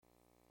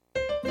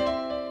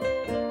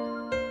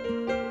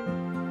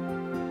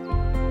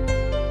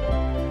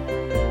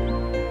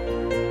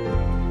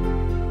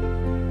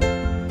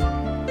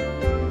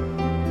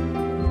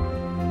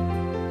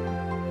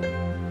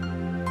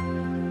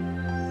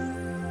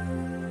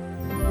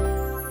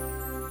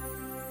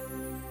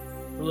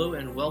Hello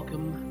and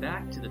welcome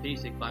back to the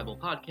Basic Bible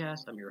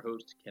Podcast. I'm your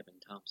host, Kevin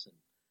Thompson.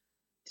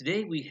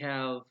 Today we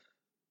have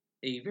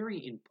a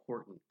very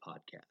important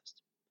podcast.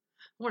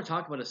 I want to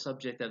talk about a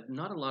subject that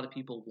not a lot of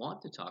people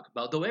want to talk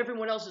about, though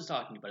everyone else is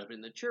talking about it. But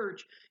in the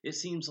church, it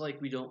seems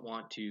like we don't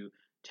want to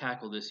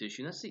tackle this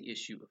issue, and that's the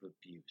issue of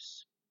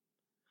abuse.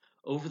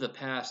 Over the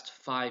past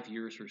 5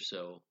 years or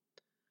so,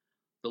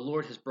 the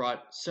Lord has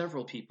brought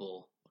several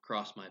people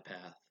across my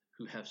path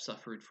who have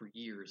suffered for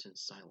years in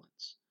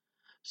silence,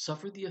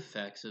 suffered the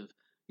effects of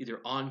either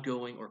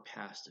ongoing or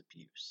past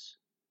abuse.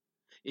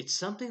 It's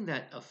something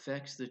that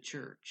affects the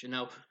church. And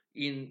now,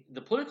 in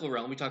the political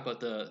realm, we talk about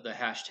the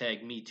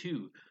hashtag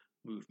 #MeToo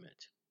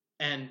movement.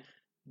 And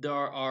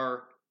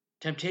our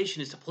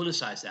temptation is to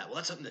politicize that. Well,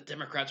 that's something that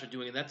Democrats are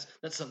doing, and that's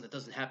something that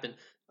doesn't happen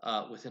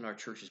within our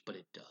churches, but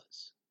it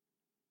does.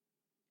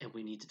 And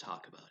we need to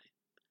talk about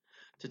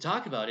it. To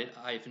talk about it,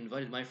 I've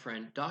invited my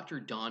friend, Dr.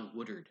 Don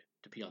Woodard,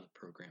 to be on the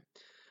program.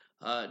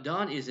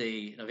 Don is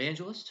an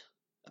evangelist,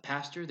 a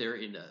pastor there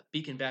in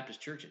Beacon Baptist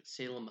Church at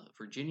Salem,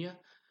 Virginia,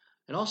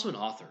 and also an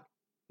author.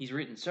 He's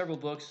written several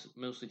books,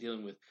 mostly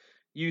dealing with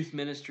youth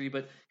ministry,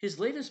 but his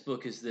latest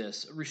book is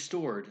this,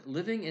 Restored,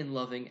 Living and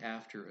Loving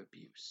After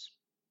Abuse.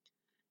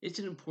 It's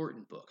an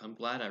important book. I'm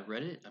glad I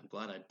read it. I'm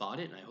glad I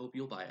bought it, and I hope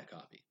you'll buy a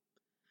copy.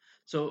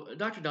 So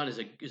Dr. Don is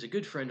a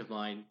good friend of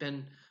mine,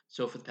 been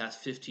so for the past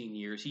 15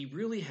 years. He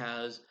really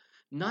has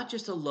not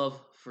just a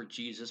love for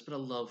Jesus, but a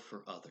love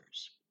for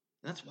others.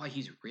 That's why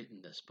he's written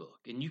this book.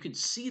 And you can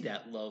see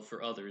that love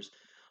for others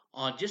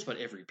on just about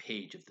every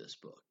page of this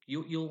book.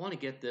 You'll want to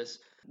get this,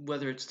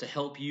 whether it's to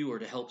help you or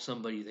to help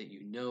somebody that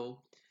you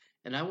know.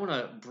 And I want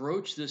to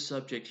broach this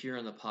subject here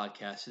on the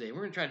podcast today.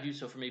 We're going to try to do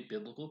so from a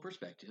biblical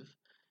perspective,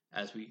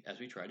 as we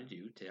try to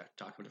do, to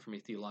talk about it from a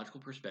theological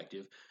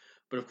perspective,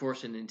 but of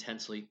course an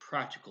intensely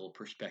practical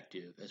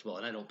perspective as well.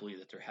 And I don't believe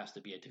that there has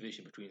to be a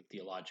division between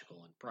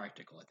theological and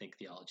practical. I think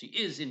theology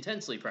is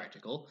intensely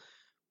practical.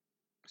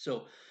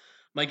 So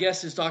my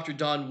guest is Dr.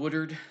 Don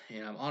Woodard,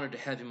 and I'm honored to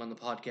have him on the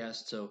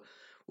podcast. So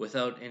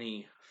without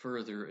any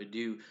further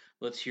ado,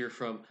 let's hear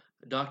from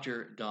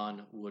Dr.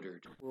 Don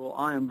Woodard. Well,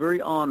 I am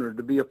very honored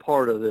to be a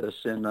part of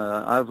this, and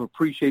I've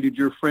appreciated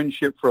your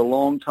friendship for a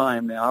long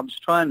time now. I was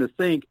trying to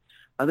think.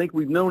 I think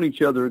we've known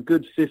each other a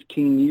good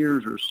 15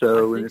 years or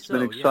so, and it's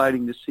been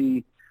exciting to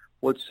see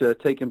what's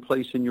taken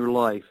place in your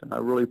life, and I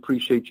really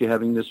appreciate you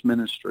having this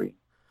ministry.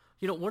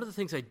 You know, one of the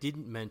things I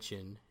didn't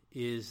mention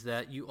is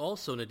that you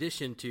also, in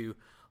addition to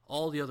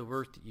all the other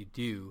work that you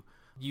do,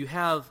 you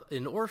have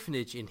an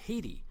orphanage in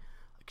Haiti.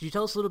 Could you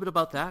tell us a little bit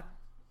about that?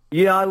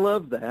 Yeah, I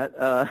love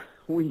that.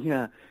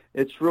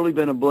 It's really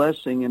been a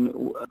blessing.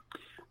 And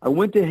I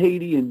went to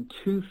Haiti in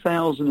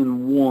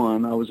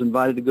 2001. I was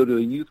invited to go to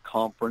a youth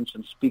conference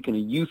and speak in a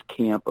youth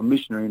camp. A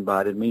missionary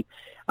invited me.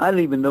 I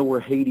didn't even know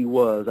where Haiti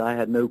was. I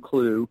had no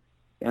clue.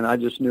 And I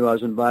just knew I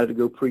was invited to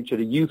go preach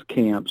at a youth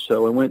camp.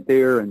 So I went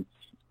there, and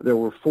there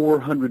were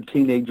 400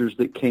 teenagers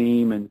that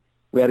came, and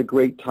we had a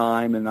great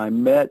time, and I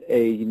met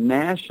a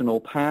national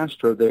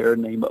pastor there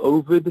named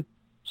Ovid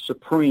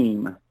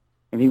Supreme,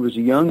 and he was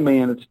a young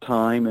man at the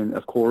time, and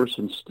of course,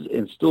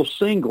 and still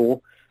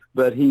single,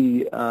 but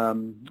he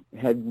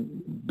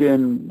had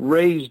been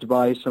raised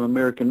by some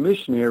American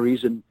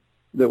missionaries and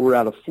that were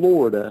out of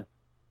Florida,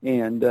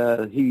 and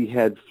he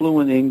had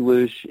fluent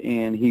English,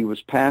 and he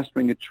was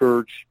pastoring a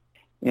church,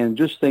 and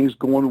just things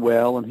going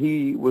well, and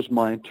he was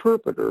my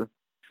interpreter.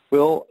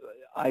 Well,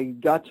 I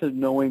got to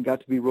know him,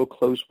 got to be real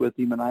close with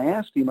him, and I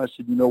asked him, I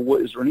said,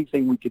 what is there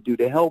anything we could do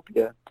to help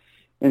you?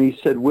 And he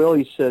said,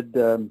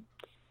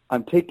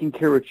 I'm taking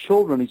care of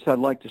children. He said, I'd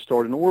like to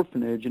start an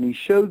orphanage. And he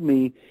showed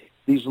me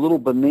these little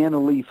banana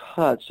leaf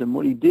huts, and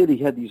what he did, he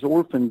had these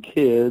orphan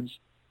kids,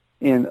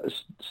 and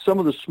some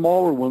of the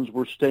smaller ones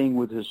were staying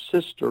with his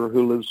sister,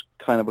 who lives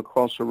kind of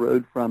across the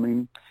road from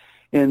him.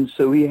 And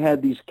so he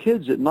had these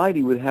kids at night,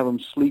 he would have them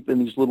sleep in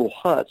these little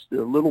huts.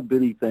 They're little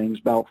bitty things,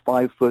 about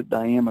 5 foot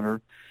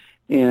diameter.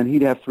 And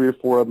he'd have 3 or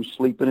 4 of them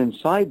sleeping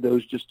inside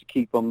those just to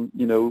keep them,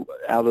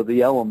 out of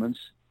the elements.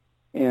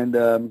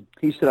 And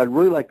he said, I'd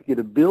really like to get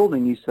a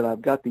building. He said,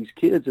 I've got these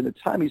kids. And at the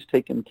time, he's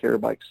taking care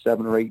of like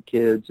 7 or 8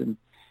 kids and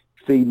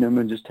feeding them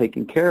and just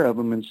taking care of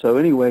them. And so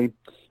anyway,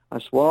 I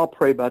said, well, I'll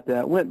pray about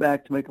that. Went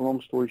back, to make a long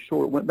story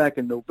short, went back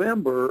in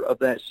November of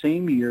that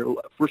same year.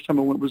 First time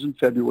I went was in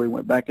February.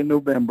 Went back in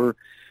November.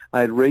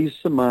 I had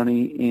raised some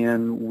money,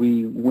 and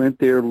we went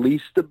there,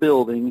 leased the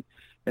building.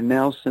 And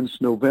now,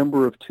 since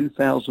November of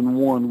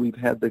 2001, we've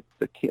had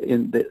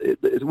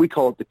we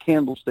call it the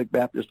Candlestick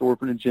Baptist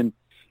Orphanage.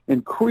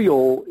 In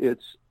Creole,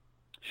 it's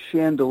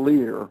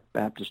Chandelier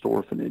Baptist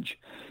Orphanage.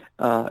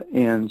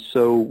 And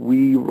so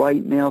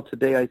right now,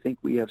 today, I think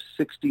we have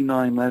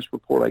 69, last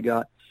report I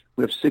got,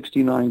 we have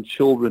 69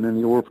 children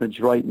in the orphanage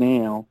right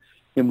now.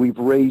 And we've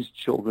raised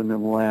children in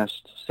the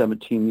last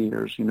 17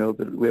 years.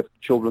 That we have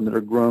children that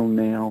are grown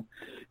now.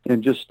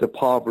 And just the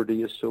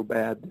poverty is so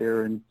bad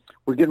there. And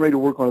we're getting ready to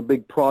work on a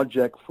big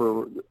project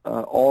for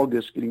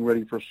August, getting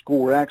ready for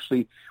school.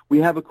 We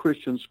have a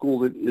Christian school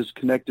that is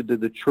connected to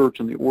the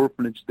church and the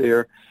orphanage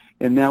there,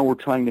 and now we're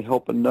trying to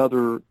help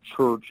another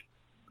church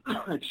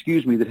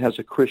excuse me, that has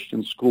a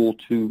Christian school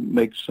to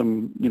make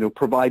some,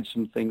 provide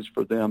some things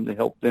for them to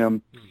help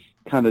them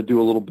kind of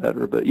do a little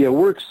better. But yeah,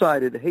 we're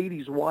excited.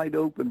 Haiti's wide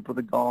open for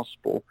the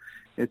gospel.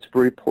 It's a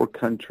very poor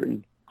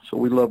country, so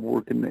we love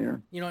working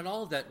there. And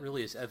all of that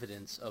really is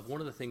evidence of one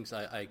of the things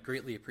I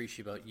greatly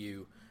appreciate about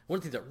you. One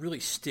of the things that really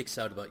sticks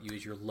out about you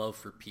is your love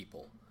for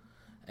people.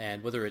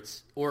 And whether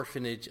it's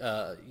orphanage,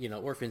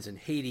 orphans in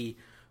Haiti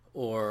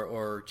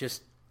or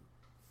just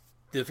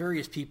the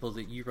various people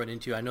that you run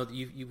into. I know that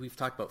we've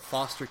talked about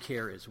foster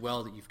care as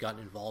well, that you've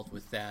gotten involved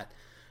with that.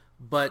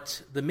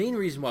 But the main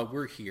reason why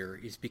we're here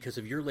is because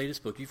of your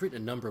latest book. You've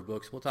written a number of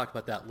books. We'll talk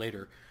about that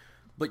later.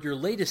 But your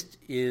latest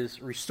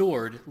is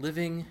Restored,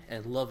 Living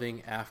and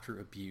Loving After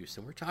Abuse.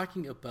 And we're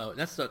talking about,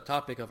 that's the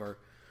topic of our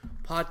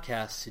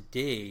podcast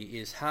today,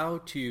 is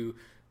how to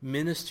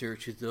minister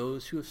to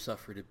those who have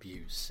suffered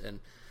abuse. And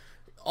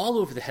all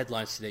over the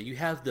headlines today, you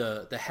have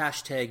the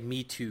hashtag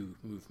 #MeToo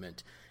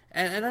movement.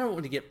 And I don't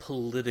want to get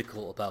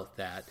political about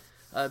that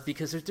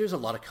because there's a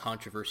lot of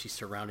controversy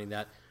surrounding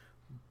that.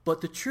 But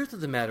the truth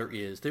of the matter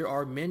is there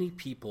are many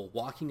people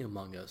walking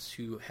among us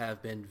who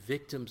have been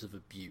victims of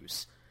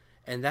abuse.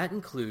 And that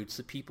includes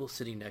the people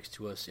sitting next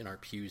to us in our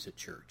pews at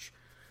church.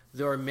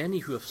 There are many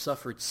who have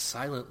suffered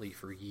silently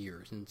for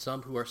years, and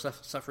some who are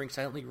suffering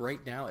silently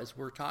right now as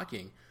we're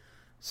talking,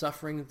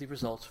 suffering the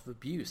results of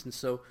abuse. And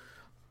so,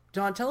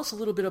 Don, tell us a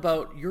little bit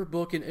about your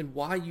book and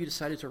why you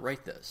decided to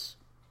write this.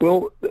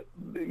 Well,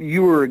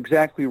 you were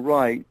exactly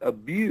right.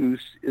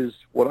 Abuse is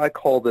what I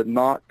call the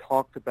not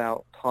talked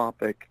about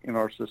topic in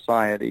our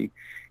society.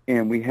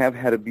 And we have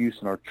had abuse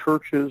in our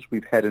churches.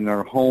 We've had it in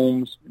our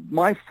homes.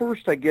 My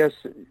first, I guess,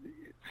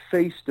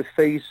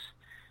 face-to-face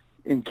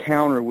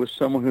encounter with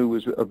someone who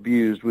was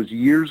abused was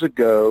years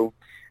ago.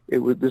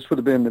 This would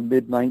have been in the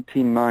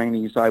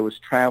mid-1990s. I was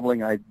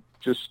traveling. I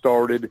just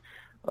started.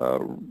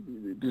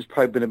 This has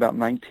probably been about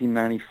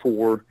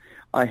 1994.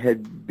 I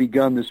had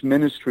begun this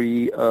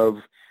ministry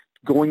of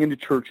going into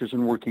churches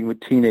and working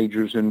with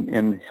teenagers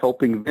and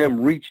helping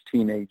them reach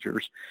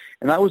teenagers.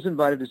 And I was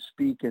invited to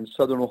speak in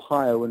Southern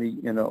Ohio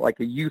in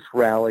a youth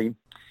rally,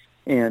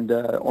 and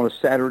on a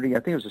Saturday, I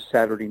think it was a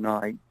Saturday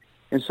night.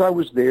 And so I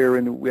was there,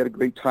 and we had a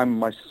great time.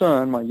 My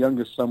son, my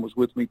youngest son, was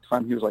with me at the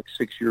time. He was like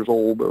 6 years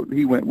old, but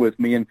he went with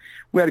me, and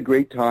we had a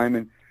great time.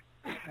 And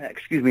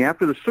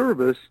after the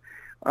service,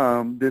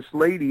 this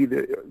lady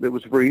that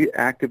was very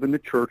active in the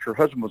church, her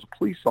husband was a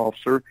police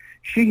officer.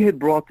 She had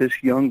brought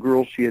this young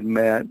girl she had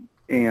met,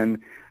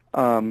 and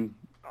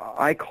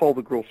I call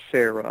the girl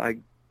Sarah. I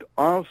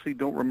honestly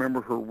don't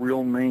remember her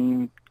real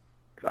name.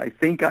 I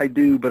think I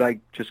do, but I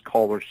just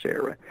call her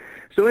Sarah.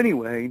 So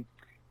anyway,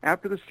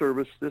 after the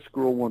service, this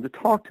girl wanted to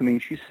talk to me.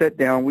 She sat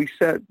down. We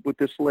sat with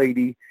this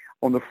lady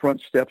on the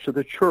front steps of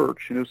the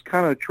church, and it was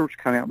kind of a church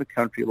kind of out in the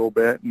country a little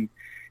bit,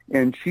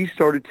 and she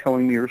started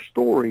telling me her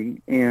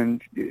story,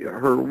 and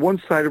her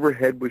one side of her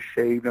head was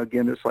shaved. Now,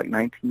 again, it's like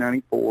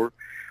 1994.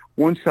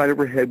 One side of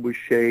her head was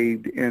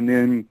shaved, and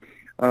then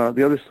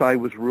the other side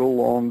was real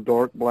long,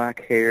 dark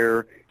black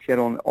hair. She had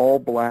on all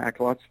black,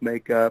 lots of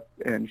makeup,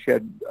 and she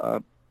had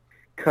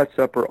cuts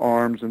up her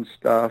arms and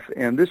stuff.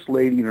 And this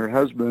lady and her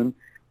husband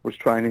was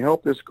trying to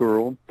help this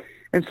girl.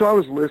 And so I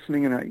was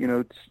listening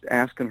and,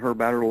 asking her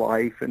about her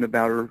life and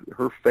about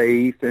her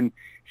faith. And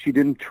she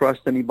didn't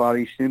trust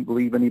anybody. She didn't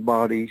believe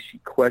anybody. She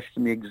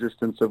questioned the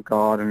existence of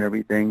God and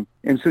everything.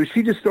 And so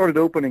she just started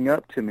opening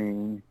up to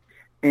me.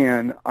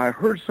 And I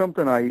heard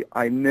something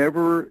I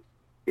never,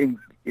 in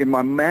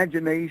my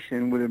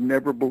imagination, would have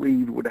never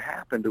believed would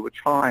happen to a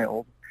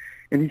child.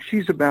 And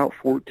she's about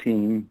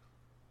 14.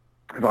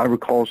 If I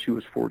recall, she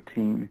was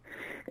 14.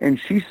 And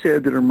she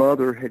said that her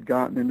mother had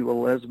gotten into a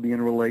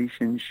lesbian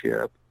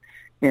relationship.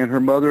 And her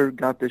mother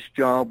got this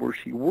job where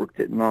she worked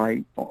at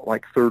night,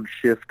 like third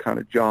shift kind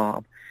of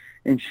job.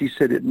 And she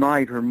said at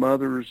night her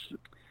mother's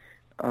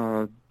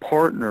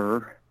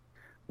partner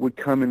would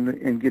come in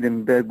and get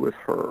in bed with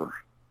her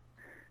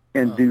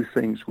and do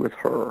things with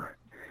her.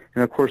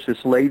 And, of course,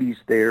 this lady's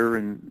there,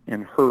 and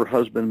her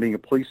husband being a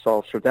police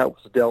officer, that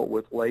was dealt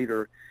with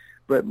later.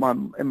 But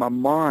in my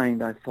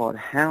mind, I thought,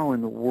 how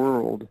in the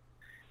world,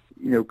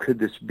 could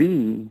this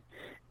be?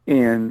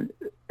 And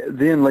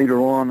then later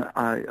on,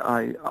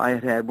 I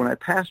had when I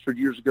pastored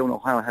years ago in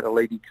Ohio, I had a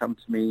lady come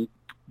to me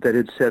that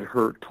had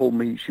told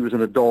me she was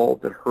an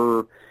adult, that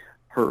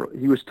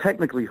he was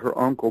technically her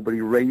uncle, but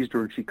he raised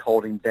her and she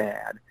called him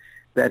dad,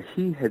 that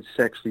he had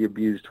sexually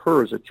abused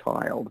her as a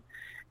child.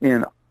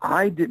 And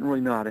I didn't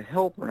really know how to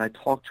help her, and I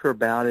talked to her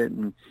about it,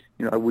 and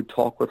I would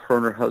talk with her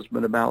and her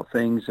husband about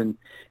things, and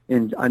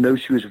I know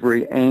she was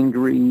very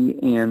angry.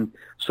 And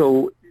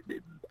so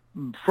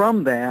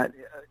from that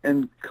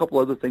and a couple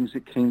other things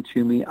that came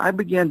to me, I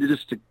began to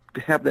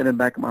have that in the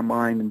back of my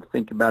mind and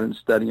think about it and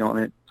study on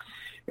it.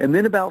 And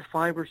then about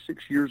 5 or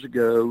 6 years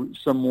ago,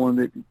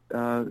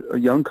 a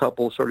young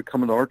couple started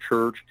coming to our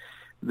church.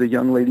 The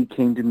young lady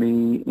came to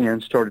me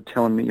and started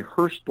telling me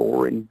her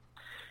story,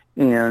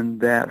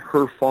 and that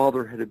her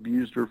father had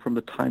abused her from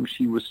the time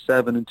she was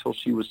 7 until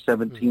she was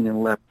 17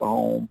 and left the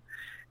home,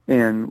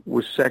 and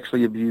was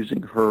sexually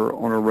abusing her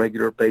on a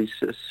regular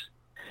basis.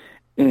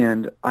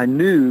 And I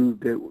knew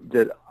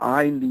that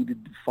I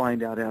needed to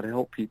find out how to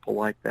help people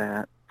like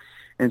that.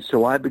 And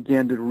so I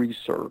began to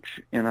research,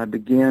 and I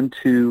began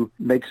to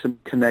make some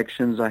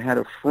connections. I had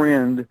a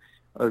friend,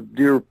 a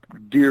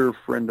dear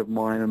friend of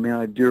mine, a man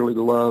I dearly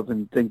love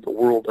and think the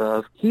world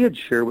of. He had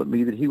shared with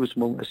me that he was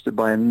molested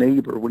by a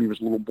neighbor when he was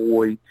a little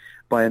boy,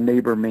 by a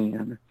neighbor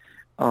man.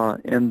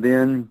 And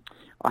then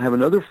I have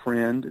another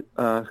friend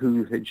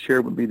who had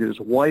shared with me that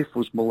his wife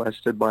was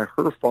molested by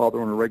her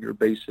father on a regular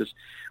basis.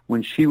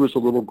 When she was a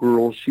little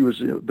girl, she was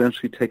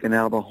eventually taken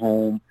out of the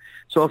home.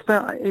 So I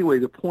found, anyway,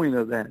 the point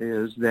of that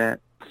is that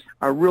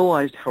I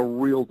realized how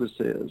real this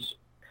is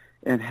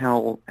and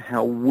how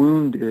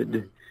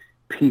wounded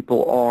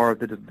people are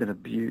that have been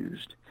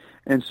abused.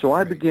 And so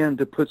I began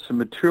to put some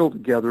material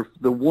together.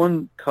 The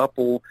one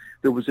couple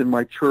that was in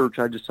my church,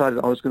 I decided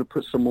I was going to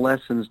put some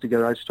lessons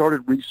together. I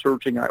started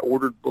researching. I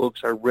ordered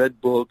books. I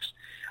read books.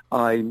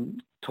 I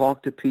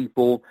talked to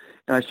people.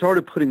 And I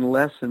started putting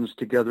lessons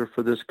together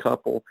for this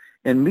couple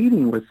and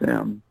meeting with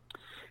them.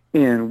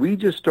 And we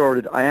just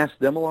started, I asked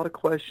them a lot of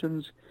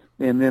questions,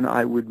 and then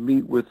I would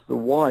meet with the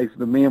wife.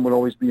 The man would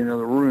always be in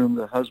another room.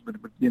 The husband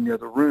would be in the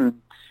other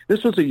room.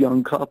 This was a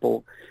young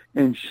couple,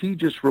 and she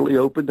just really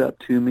opened up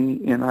to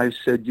me, and I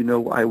said,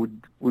 I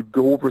would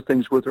go over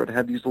things with her. I'd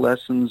have these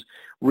lessons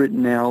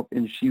written out,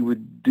 and she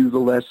would do the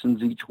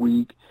lessons each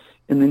week.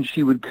 And then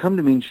she would come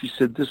to me, and she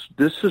said,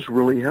 this is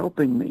really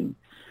helping me.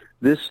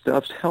 This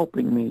stuff's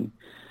helping me.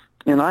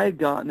 And I had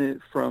gotten it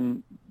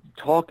from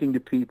talking to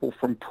people,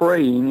 from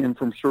praying, and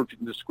from searching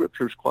the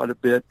scriptures quite a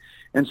bit.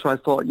 And so I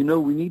thought,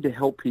 we need to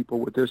help people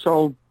with this.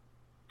 So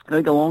I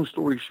think a long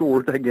story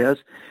short, I guess,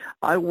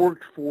 I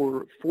worked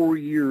for 4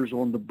 years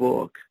on the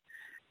book,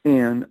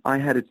 and I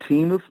had a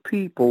team of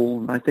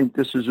people, and I think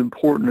this is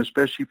important,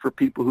 especially for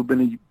people who've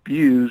been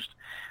abused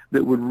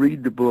that would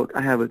read the book.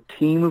 I have a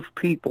team of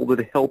people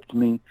that helped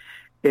me.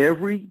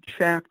 Every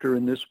chapter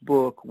in this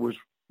book was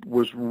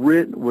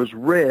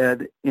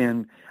read,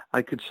 and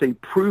I could say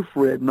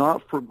proofread,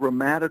 not for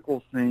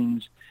grammatical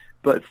things,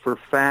 but for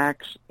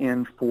facts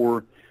and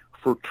for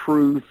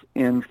truth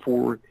and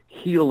for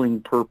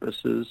healing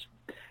purposes.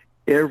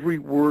 Every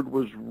word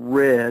was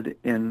read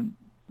and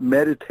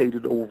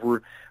meditated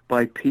over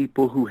by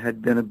people who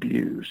had been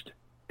abused.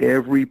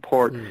 Every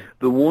part.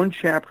 The one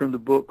chapter in the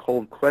book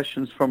called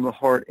Questions from the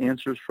Heart,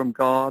 Answers from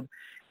God,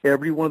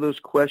 every one of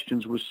those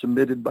questions was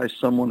submitted by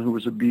someone who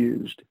was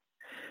abused.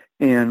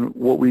 And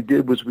what we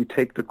did was we would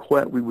take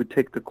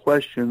the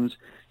questions,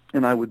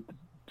 and I would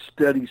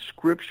study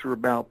scripture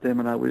about them,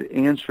 and I would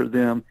answer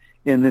them.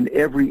 And then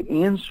every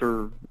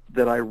answer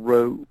that I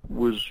wrote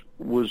was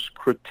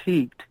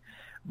critiqued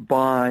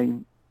by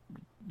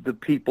the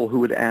people who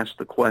would ask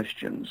the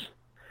questions.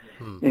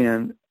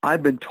 And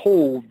I've been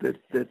told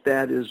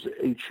that is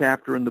a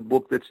chapter in the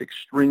book that's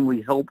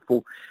extremely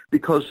helpful,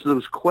 because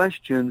those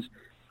questions,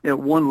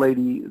 one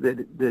lady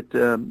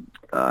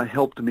that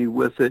helped me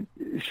with it,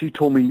 she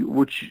told me,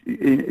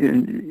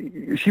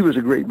 she was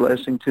a great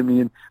blessing to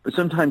me, but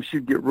sometimes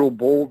she'd get real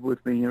bold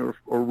with me or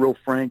real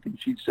frank, and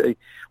she'd say,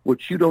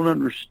 what you don't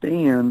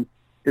understand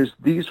is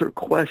these are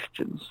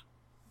questions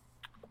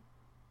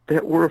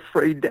that we're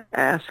afraid to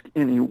ask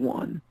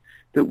anyone,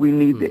 that we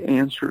need the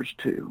answers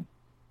to.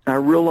 I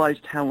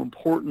realized how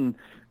important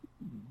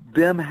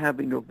them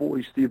having a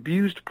voice. The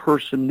abused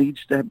person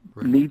needs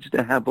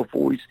to have a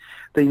voice.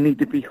 They need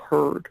to be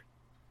heard.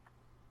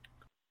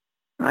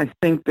 I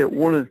think that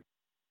one of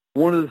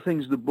the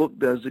things the book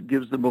does, it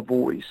gives them a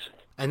voice.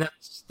 And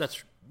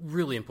that's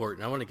really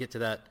important. I want to get to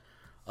that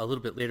a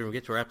little bit later when we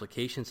get to our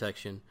application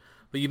section.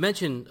 But you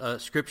mentioned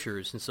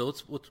scriptures, and so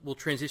we'll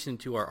transition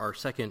to our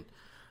second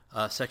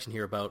section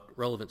here about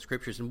relevant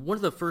scriptures. And one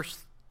of the first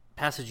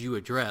passages you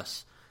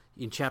address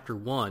in chapter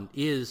 1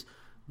 is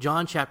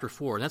John chapter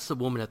 4, and that's the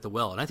woman at the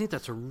well. And I think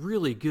that's a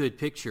really good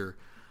picture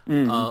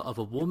of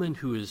a woman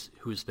who's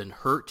been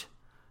hurt,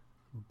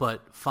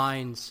 but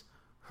finds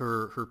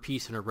her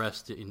peace and her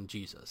rest in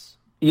Jesus.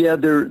 Yeah,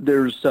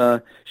 there's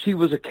she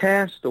was a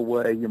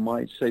castaway, you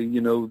might say.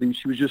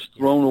 She was just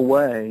thrown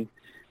away,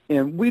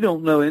 and we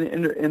don't know.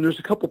 And there's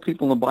a couple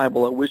people in the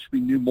Bible I wish we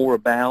knew more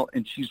about,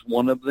 and she's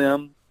one of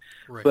them.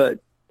 Right. But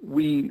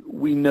we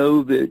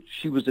know that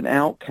she was an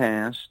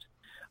outcast.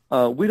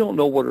 We don't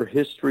know what her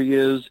history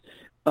is.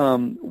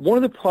 One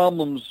of the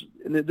problems,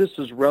 and this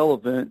is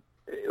relevant,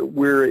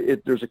 where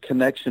there's a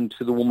connection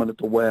to the woman at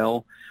the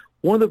well.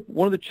 One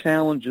of the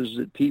challenges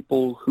that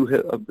people who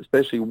have,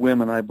 especially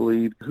women, I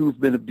believe, who've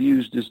been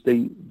abused, is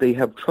they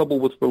have trouble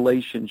with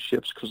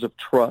relationships because of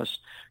trust.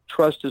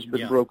 Trust has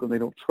been broken. They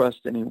don't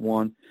trust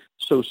anyone.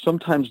 So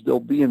sometimes they'll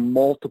be in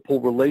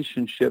multiple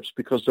relationships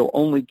because they'll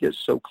only get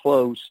so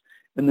close,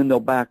 and then they'll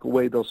back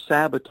away. They'll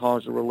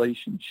sabotage a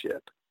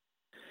relationship.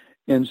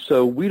 And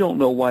so we don't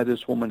know why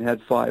this woman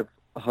had 5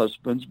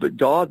 husbands, but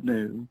God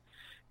knew,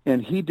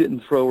 and he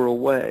didn't throw her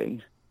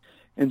away.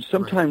 And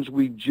sometimes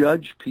we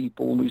judge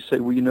people and we say,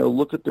 well,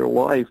 look at their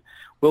life.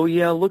 Well,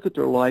 yeah, look at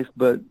their life,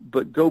 but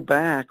go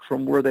back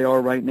from where they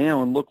are right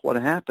now and look what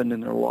happened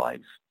in their life.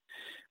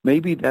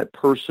 maybe that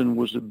person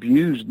was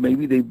abused.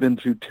 Maybe they've been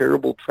through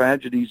terrible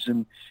tragedies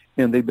and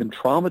they've been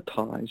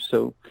traumatized.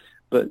 So,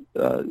 but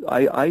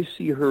I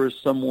see her as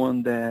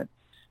someone that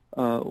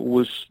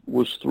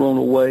was thrown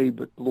away,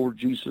 but the Lord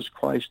Jesus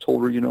Christ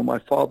told her, my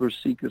Father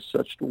seeketh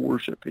such to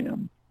worship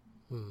him.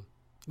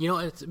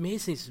 It's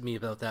amazing to me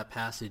about that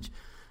passage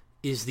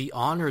is the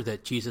honor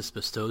that Jesus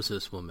bestows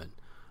this woman.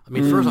 I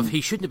mean, first off,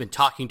 he shouldn't have been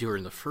talking to her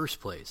in the first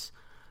place.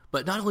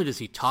 But not only does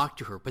he talk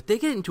to her, but they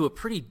get into a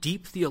pretty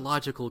deep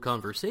theological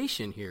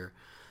conversation here.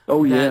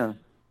 Oh, yeah.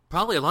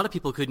 Probably a lot of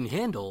people couldn't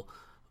handle,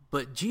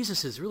 but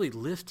Jesus is really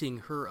lifting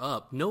her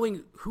up.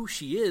 Knowing who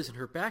she is and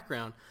her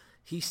background,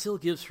 he still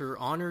gives her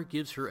honor,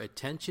 gives her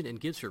attention, and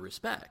gives her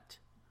respect.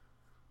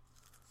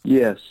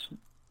 Yes.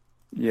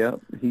 Yeah,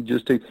 he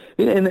just takes,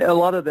 and a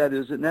lot of that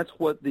is, and that's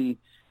what the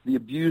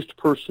abused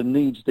person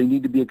needs. They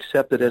need to be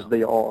accepted as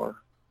they are.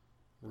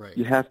 Right.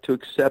 You have to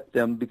accept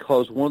them,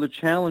 because one of the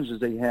challenges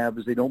they have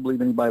is they don't believe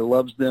anybody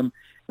loves them,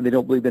 and they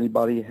don't believe they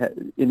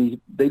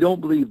don't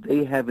believe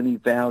they have any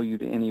value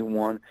to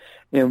anyone.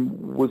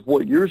 And with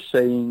what you're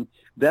saying,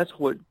 that's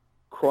what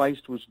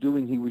Christ was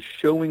doing. He was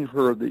showing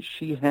her that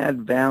she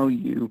had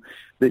value,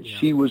 that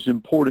she was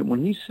important.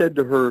 When he said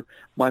to her,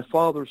 "My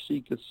Father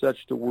seeketh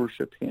such to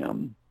worship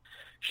him,"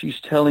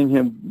 she's telling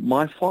him,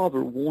 "My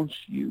Father wants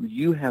you.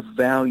 You have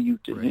value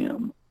to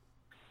him."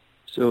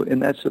 So,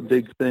 and that's a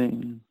big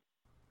thing.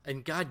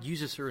 And God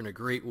uses her in a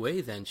great way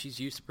then. She's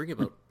used to bring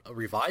about a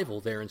revival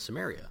there in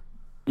Samaria.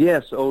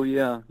 Yes, oh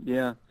yeah.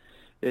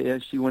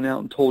 She went out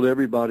and told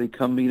everybody,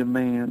 "Come meet a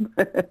man."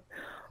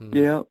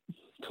 Yeah,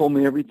 told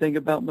me everything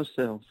about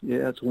myself.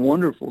 Yeah, it's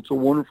wonderful. It's a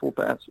wonderful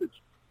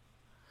passage.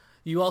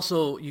 You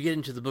get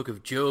into the book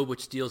of Job,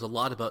 which deals a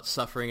lot about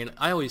suffering. And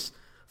I always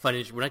find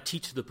it, when I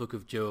teach the book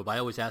of Job, I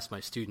always ask my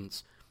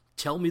students,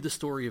 tell me the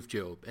story of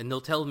Job. And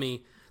they'll tell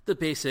me the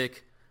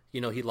basic,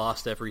 he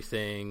lost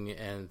everything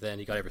and then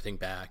he got everything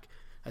back.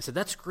 I said,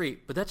 that's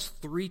great, but that's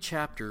 3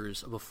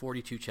 chapters of a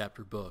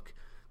 42-chapter book.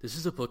 This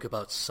is a book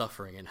about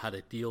suffering and how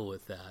to deal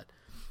with that.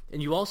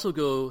 And you also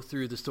go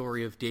through the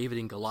story of David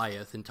and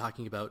Goliath and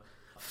talking about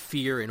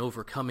fear and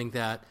overcoming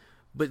that.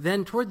 But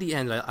then toward the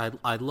end,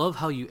 I love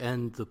how you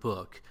end the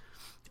book.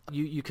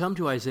 You come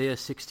to Isaiah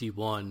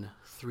 61,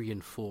 3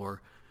 and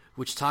 4,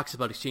 which talks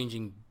about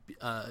exchanging,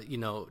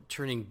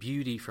 turning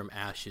beauty from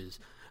ashes.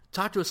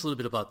 Talk to us a little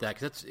bit about that,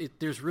 because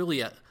there's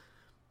really I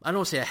don't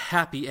want to say a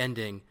happy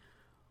ending,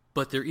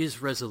 but there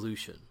is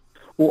resolution.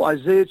 Well,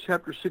 Isaiah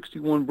chapter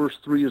 61, verse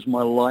 3 is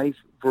my life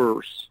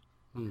verse.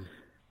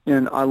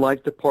 And I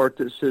like the part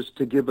that says,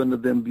 "To give unto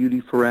them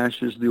beauty for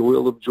ashes, the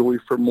oil of joy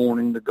for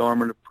mourning, the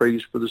garment of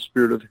praise for the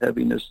spirit of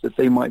heaviness, that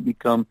they might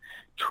become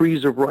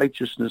trees of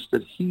righteousness,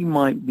 that he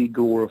might be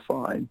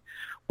glorified."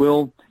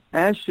 Well,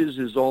 ashes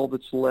is all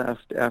that's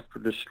left after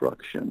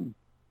destruction.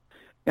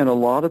 And a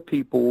lot of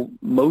people,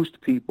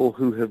 most people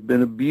who have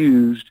been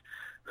abused,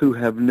 who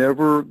have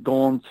never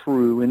gone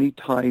through any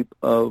type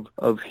of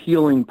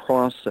healing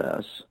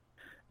process,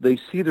 they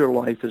see their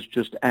life as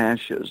just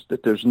ashes,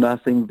 that there's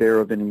nothing there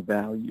of any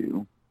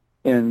value.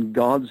 And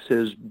God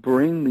says,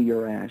 "Bring me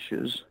your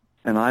ashes,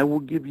 and I will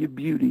give you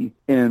beauty."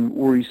 And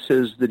where he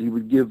says that he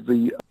would give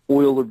the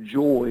oil of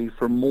joy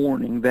for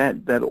mourning, that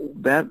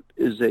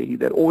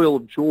oil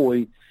of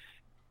joy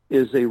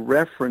is a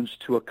reference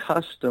to a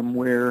custom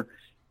where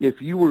if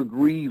you were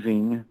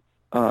grieving,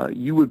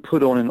 you would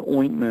put on an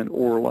ointment,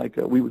 or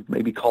we would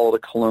maybe call it a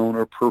cologne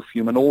or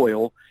perfume, an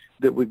oil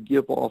that would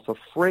give off a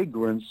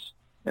fragrance,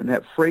 and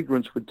that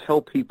fragrance would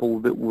tell people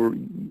that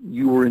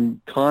you were in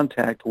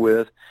contact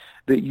with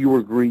that you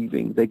were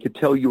grieving. They could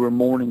tell you were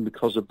mourning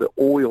because of the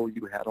oil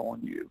you had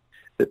on you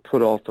that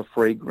put off the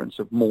fragrance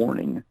of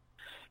mourning.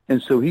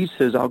 And so he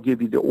says, "I'll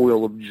give you the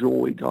oil of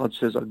joy." God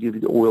says, "I'll give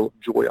you the oil of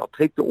joy. I'll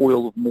take the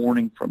oil of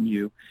mourning from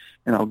you,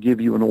 and I'll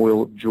give you an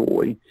oil of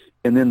joy.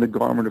 And then the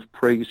garment of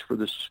praise for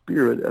the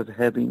spirit of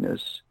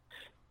heaviness."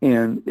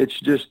 And it's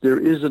just, there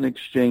is an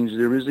exchange.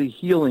 There is a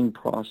healing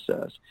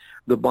process.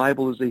 The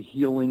Bible is a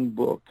healing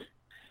book.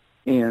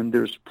 And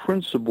there's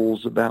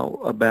principles about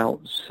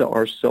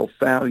our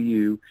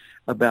self-value,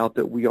 about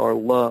that we are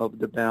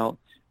loved, about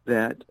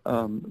that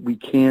we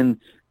can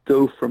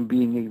go from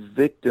being a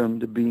victim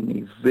to being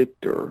a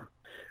victor.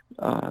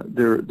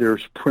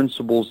 There's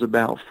principles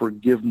about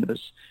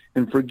forgiveness.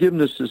 And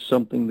forgiveness is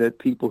something that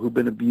people who've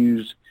been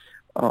abused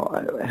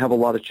have a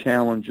lot of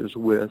challenges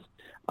with.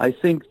 I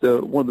think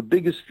one of the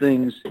biggest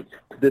things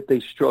that they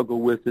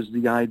struggle with is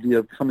the idea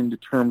of coming to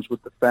terms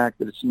with the fact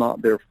that it's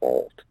not their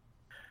fault,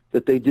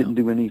 that they didn't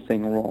do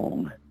anything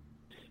wrong.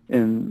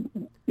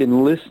 And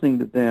in listening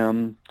to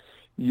them,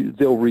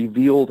 they'll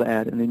reveal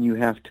that, and then you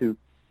have to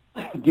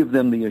give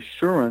them the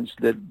assurance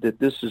that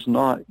this is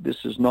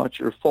not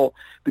your fault,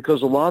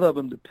 because a lot of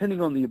them,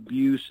 depending on the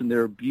abuse and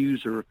their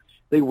abuser,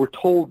 they were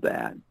told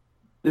that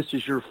this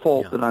is your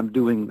fault that I'm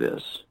doing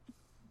this.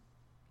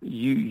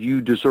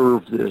 You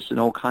deserve this, and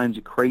all kinds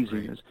of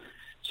craziness.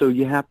 Right. So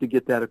you have to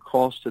get that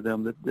across to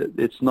them that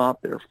it's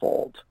not their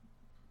fault,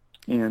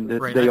 and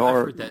that they are.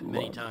 I've heard that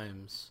many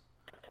times.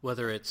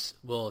 Whether it's,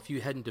 well, if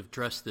you hadn't have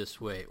dressed this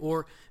way,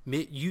 or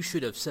you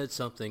should have said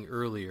something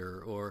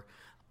earlier,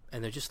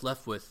 and they're just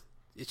left with,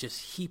 it's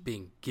just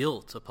heaping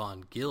guilt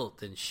upon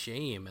guilt and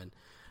shame.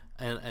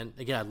 And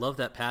again, I love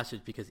that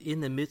passage because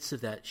in the midst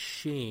of that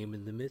shame,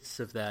 in the midst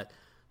of that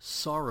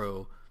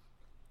sorrow,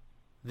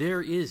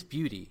 there is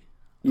beauty.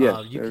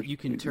 Yes, you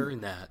can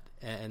turn that,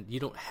 and you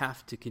don't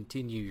have to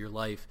continue your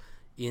life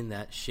in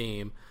that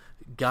shame.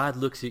 God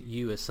looks at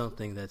you as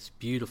something that's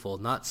beautiful,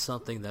 not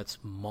something that's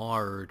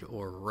marred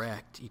or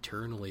wrecked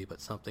eternally,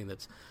 but something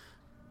that's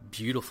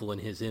beautiful in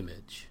His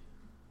image.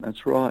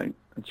 That's right.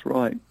 That's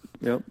right.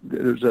 Yep.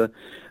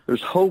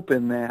 There's hope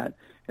in that,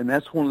 and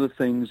that's one of the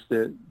things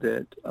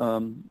that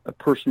a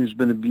person who's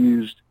been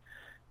abused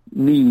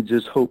needs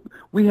is hope.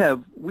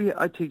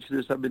 I teach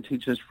this. I've been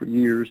teaching this for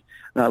years,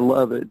 and I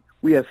love it.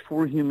 We have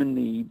 4 human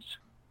needs.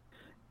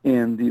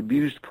 And the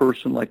abused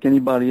person, like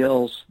anybody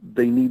else,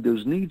 they need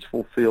those needs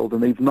fulfilled,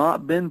 and they've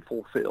not been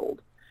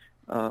fulfilled.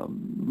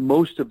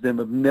 Most of them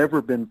have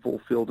never been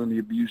fulfilled in the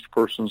abused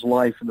person's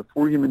life. And the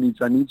 4 human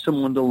needs, I need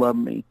someone to love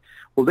me.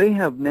 Well, they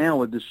have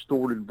now a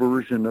distorted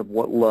version of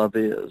what love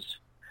is.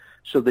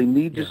 So they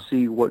need to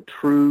see what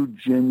true,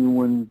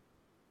 genuine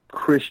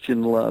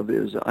Christian love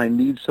is. I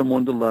need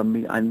someone to love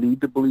me. I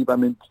need to believe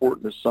I'm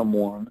important to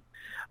someone.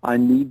 I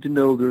need to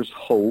know there's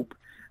hope.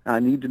 I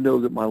need to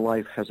know that my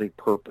life has a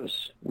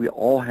purpose. We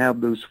all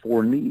have those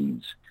 4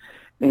 needs.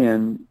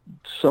 And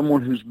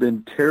someone who's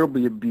been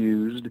terribly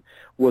abused,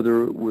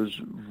 whether it was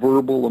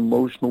verbal,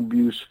 emotional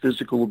abuse,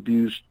 physical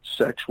abuse,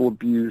 sexual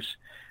abuse,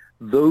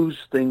 those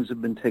things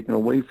have been taken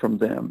away from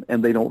them,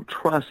 and they don't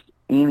trust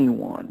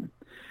anyone.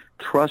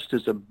 Trust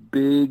is a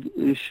big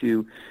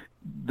issue.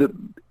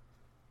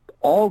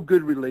 All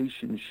good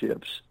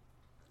relationships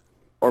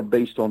are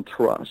based on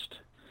trust.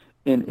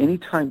 And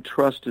anytime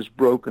trust is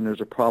broken,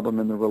 there's a problem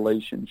in the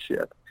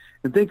relationship.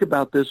 And think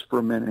about this for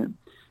a minute.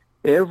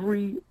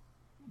 Every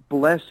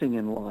blessing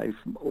in life,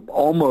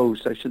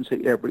 almost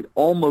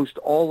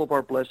all of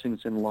our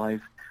blessings in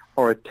life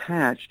are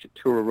attached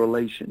to a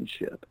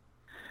relationship.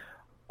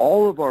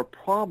 All of our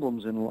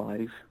problems in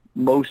life,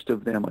 most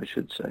of them, I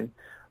should say,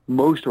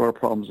 most of our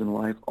problems in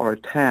life are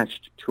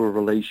attached to a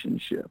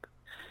relationship.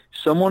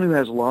 Someone who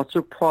has lots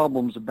of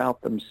problems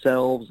about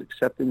themselves,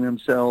 accepting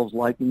themselves,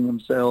 liking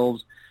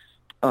themselves,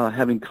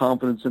 having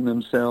confidence in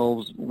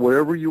themselves,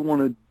 whatever you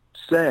want to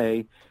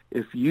say,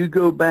 if you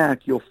go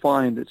back, you'll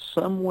find that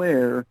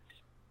somewhere,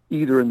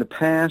 either in the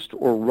past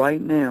or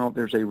right now,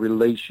 there's a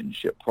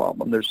relationship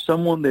problem. There's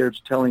someone there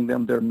that's telling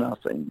them they're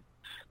nothing.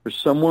 There's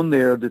someone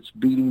there that's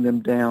beating them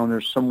down.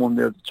 There's someone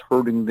there that's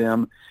hurting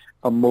them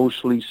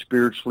emotionally,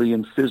 spiritually,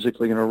 and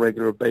physically on a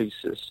regular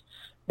basis.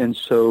 And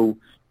so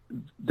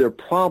their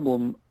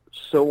problem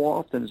so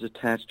often is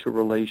attached to a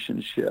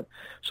relationship.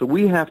 So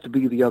we have to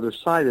be the other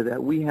side of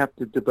that. We have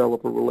to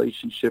develop a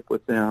relationship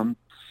with them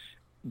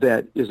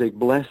that is a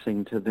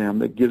blessing to them,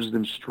 that gives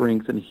them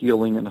strength and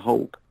healing and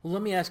hope. Well,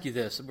 let me ask you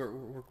this.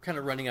 We're kind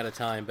of running out of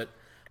time, but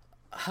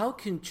how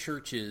can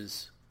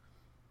churches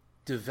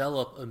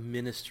develop a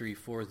ministry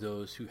for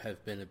those who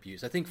have been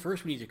abused? I think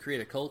first we need to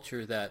create a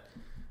culture that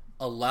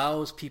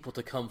allows people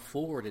to come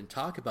forward and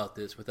talk about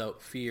this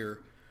without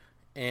fear.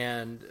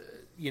 And,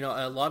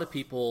 a lot of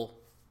people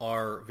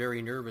are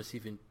very nervous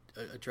even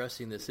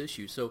addressing this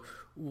issue. So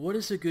what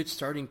is a good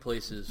starting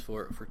places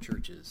for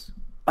churches?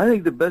 I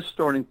think the best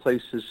starting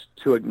place is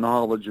to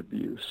acknowledge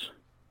abuse,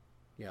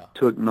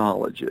 to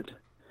acknowledge it.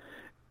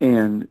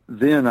 And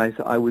then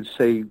I would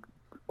say,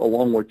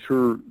 along what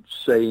you're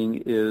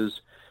saying,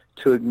 is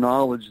to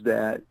acknowledge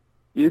that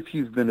if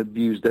you've been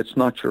abused, that's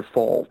not your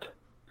fault,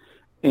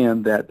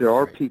 and that there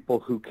are people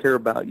who care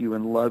about you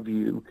and love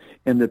you,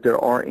 and that there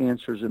are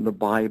answers in the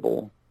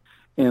Bible,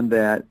 and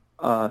that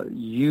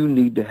you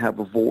need to have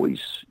a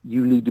voice.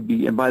 You need to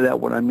be, and by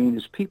that what I mean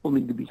is people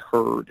need to be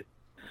heard.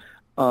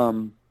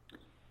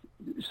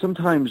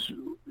 Sometimes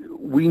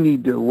we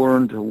need to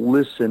learn to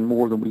listen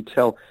more than we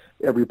tell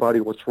everybody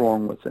what's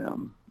wrong with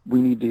them.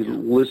 We need to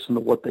listen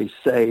to what they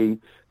say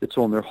that's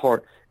on their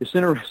heart. It's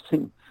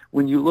interesting,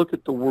 when you look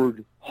at the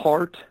word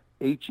heart,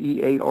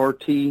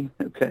 H-E-A-R-T,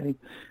 okay,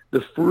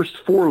 the first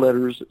 4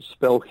 letters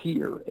spell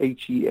hear,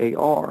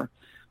 H-E-A-R.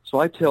 So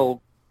I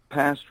tell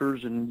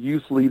pastors and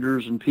youth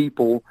leaders and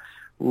people,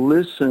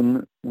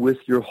 listen with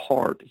your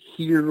heart,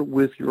 hear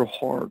with your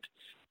heart,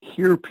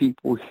 hear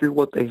people, hear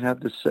what they have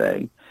to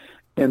say.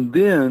 And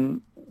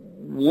then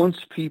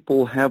once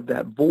people have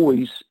that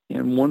voice,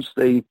 and once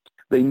they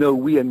know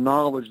we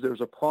acknowledge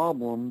there's a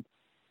problem,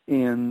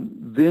 and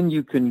then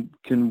you can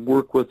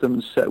work with them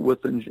and set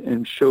with them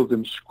and show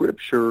them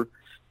Scripture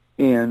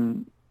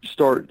and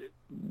start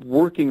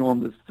working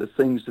on the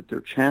things that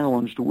they're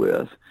challenged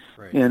with.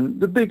 Right. And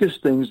the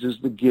biggest things is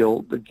the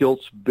guilt. The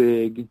guilt's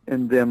big,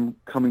 and them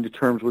coming to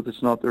terms with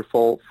it's not their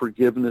fault.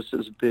 Forgiveness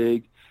is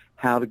big.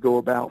 How to go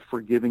about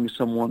forgiving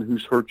someone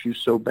who's hurt you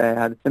so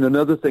bad. And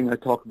another thing I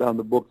talk about in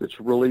the book that's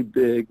really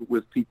big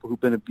with people who've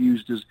been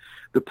abused is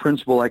the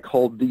principle I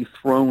call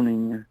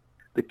dethroning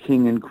the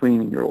king and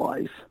queen in your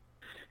life.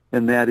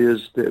 And that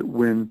is that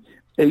when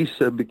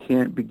Asa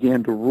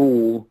began to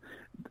rule,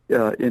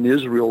 in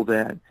Israel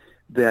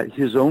that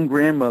his own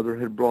grandmother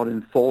had brought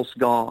in false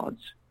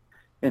gods,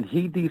 and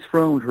he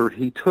dethroned her.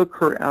 He took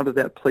her out of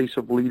that place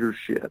of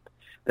leadership,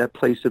 that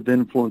place of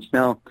influence.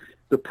 Now,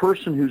 the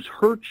person who's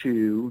hurt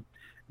you,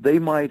 they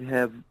might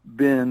have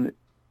been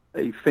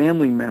a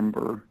family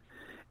member,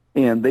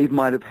 and they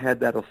might have had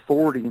that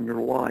authority in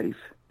your life,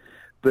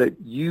 but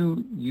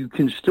you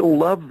can still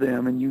love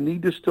them, and you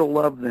need to still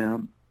love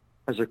them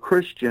as a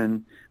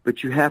Christian,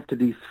 but you have to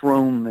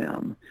dethrone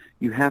them.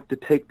 You have to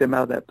take them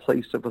out of that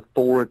place of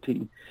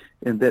authority,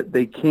 and that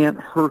they can't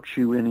hurt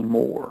you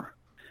anymore.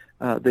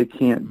 They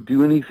can't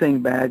do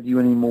anything bad to you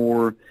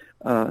anymore.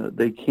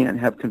 They can't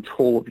have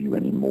control of you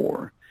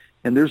anymore.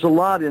 And there's a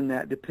lot in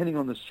that, depending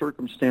on the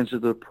circumstances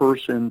of the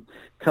person,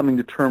 coming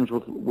to terms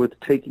with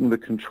taking the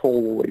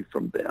control away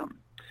from them.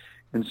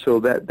 And so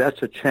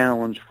that's a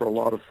challenge for a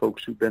lot of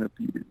folks who've been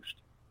abused.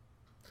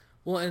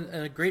 Well, and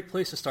a great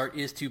place to start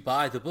is to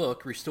buy the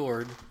book,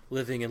 Restored,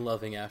 Living and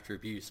Loving After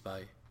Abuse,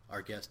 by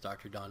our guest,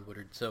 Dr. Don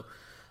Woodard. So,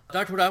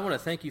 Dr. Woodard, I want to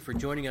thank you for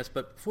joining us.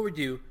 But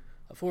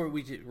before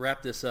we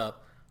wrap this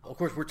up, of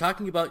course, we're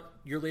talking about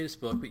your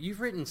latest book, but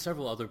you've written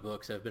several other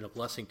books that have been a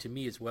blessing to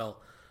me as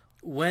well.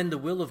 When the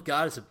Will of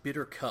God is a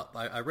Bitter Cup.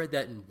 I read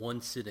that in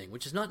one sitting,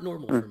 which is not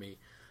normal for me.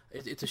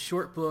 It's a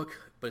short book,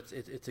 but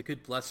it's a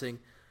good blessing.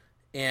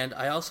 And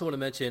I also want to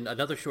mention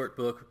another short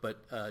book,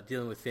 but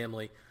dealing with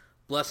family,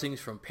 Blessings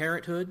from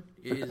Parenthood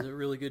is a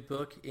really good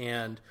book.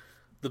 And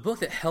the book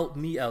that helped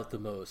me out the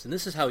most, and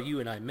this is how you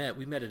and I met.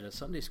 We met at a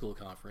Sunday school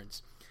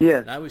conference. Yeah.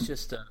 And I was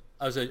just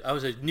I was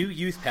a new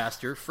youth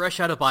pastor, fresh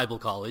out of Bible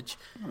college,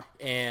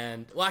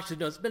 and well, actually,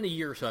 no, it's been a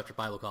year or so after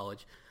Bible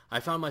college. I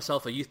found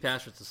myself a youth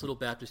pastor at this little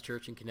Baptist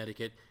church in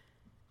Connecticut,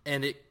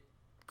 and it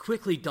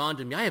quickly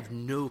dawned on me, I have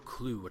no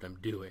clue what I'm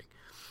doing.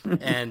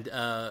 And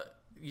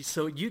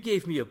so you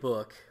gave me a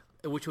book,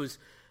 which was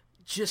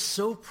just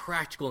so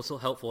practical and so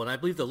helpful. And I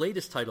believe the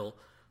latest title,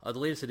 the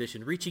latest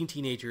edition, Reaching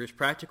Teenagers,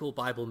 Practical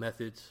Bible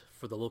Methods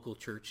for the Local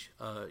Church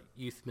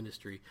Youth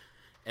Ministry.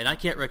 And I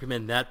can't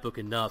recommend that book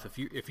enough.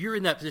 If you're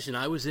in that position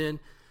I was in,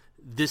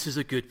 this is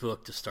a good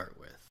book to start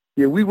with.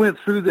 Yeah, we went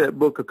through that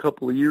book a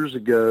couple of years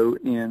ago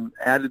and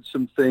added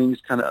some things,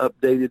 kind of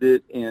updated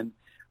it, and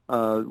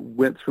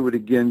went through it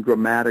again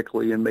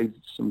grammatically and made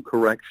some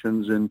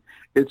corrections. And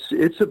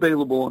it's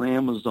available on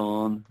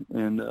Amazon.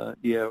 And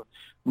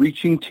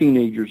Reaching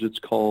Teenagers, it's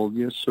called.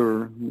 Yes,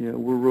 sir. Yeah,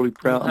 we're really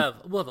proud.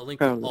 We'll have a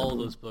link to all of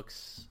those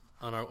books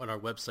on our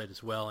website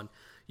as well. And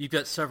you've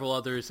got several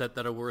others that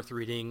are worth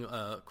reading.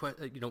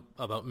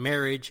 About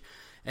marriage,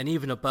 and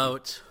even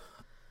about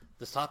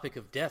this topic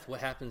of death. What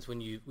happens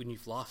when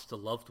you've lost a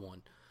loved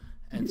one?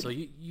 And so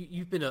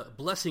you've been a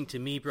blessing to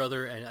me,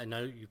 brother, and I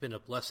know you've been a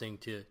blessing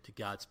to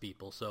God's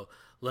people. So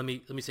let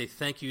me say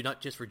thank you, not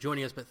just for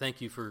joining us, but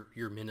thank you for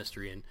your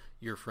ministry and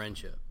your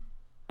friendship.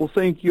 Well,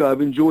 thank you.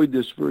 I've enjoyed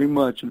this very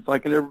much. And if I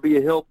can ever be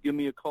a help, give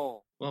me a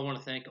call. Well, I want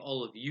to thank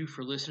all of you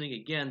for listening.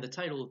 Again, the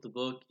title of the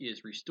book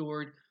is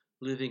Restored,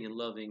 Living and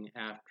Loving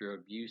After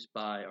Abuse,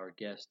 by our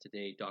guest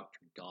today, Dr.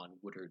 Don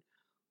Woodard.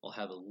 I'll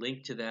have a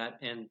link to that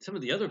and some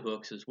of the other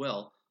books as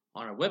well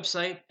on our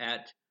website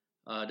at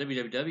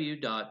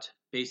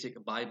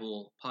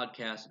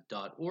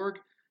www.basicbiblepodcast.org.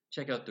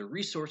 Check out the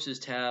resources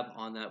tab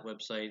on that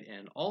website,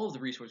 and all of the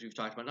resources we've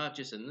talked about, not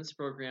just in this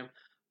program,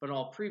 but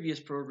all previous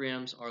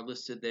programs are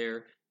listed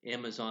there.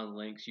 Amazon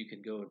links, you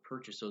can go and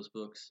purchase those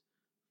books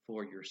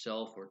for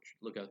yourself or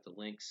look out the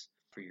links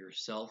for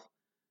yourself.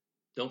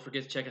 Don't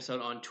forget to check us out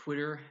on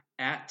Twitter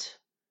at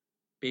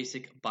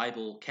Basic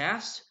Bible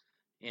Cast,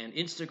 and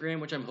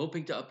Instagram, which I'm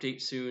hoping to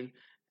update soon,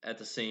 at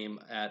the same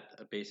at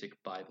a Basic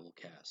Bible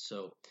Cast.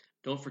 So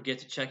don't forget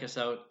to check us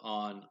out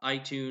on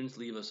iTunes.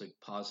 Leave us a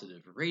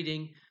positive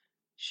rating.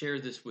 Share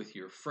this with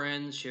your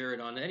friends. Share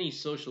it on any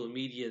social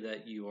media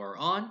that you are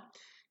on.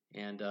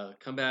 And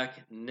come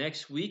back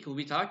next week. We'll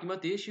be talking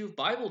about the issue of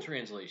Bible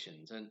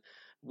translations and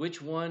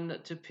which one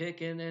to pick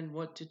and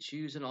what to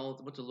choose and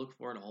what to look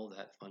for and all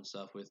that fun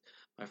stuff with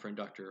my friend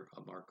Dr.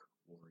 Mark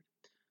Ward.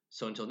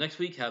 So until next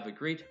week, have a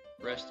great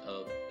rest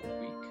of the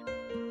week.